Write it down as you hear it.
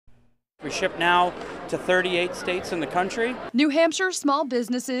We ship now to 38 states in the country. New Hampshire small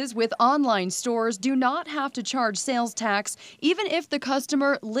businesses with online stores do not have to charge sales tax, even if the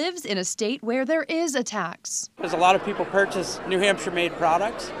customer lives in a state where there is a tax. Because a lot of people purchase New Hampshire-made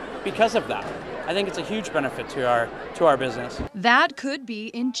products because of that. I think it's a huge benefit to our business. That could be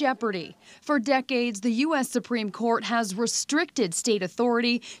in jeopardy. For decades, the U.S. Supreme Court has restricted state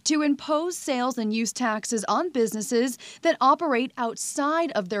authority to impose sales and use taxes on businesses that operate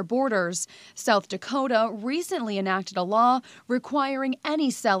outside of their borders. South Dakota recently enacted a law requiring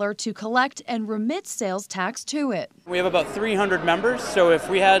any seller to collect and remit sales tax to it. We have about 300 members, so if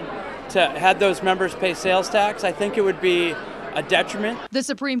we had those members pay sales tax, I think it would be a detriment. The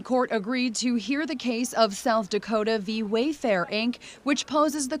Supreme Court agreed to hear the case of South Dakota v. Wayfair, Inc., which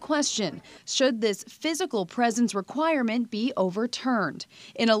poses the question, should this physical presence requirement be overturned?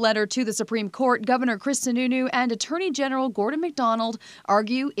 In a letter to the Supreme Court, Governor Chris Sununu and Attorney General Gordon MacDonald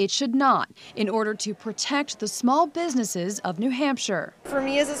argue it should not, in order to protect the small businesses of New Hampshire. For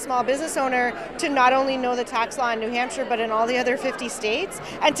me as a small business owner, to not only know the tax law in New Hampshire, but in all the other 50 states,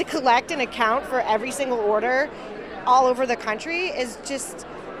 and to collect and account for every single order all over the country is just,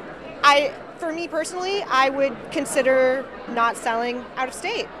 for me personally, I would consider not selling out of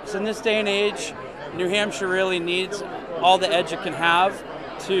state. So in this day and age, New Hampshire really needs all the edge it can have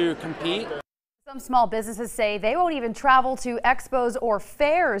to compete. Some small businesses say they won't even travel to expos or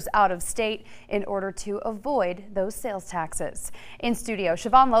fairs out of state in order to avoid those sales taxes. In studio,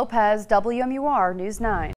 Siobhan Lopez, WMUR News 9.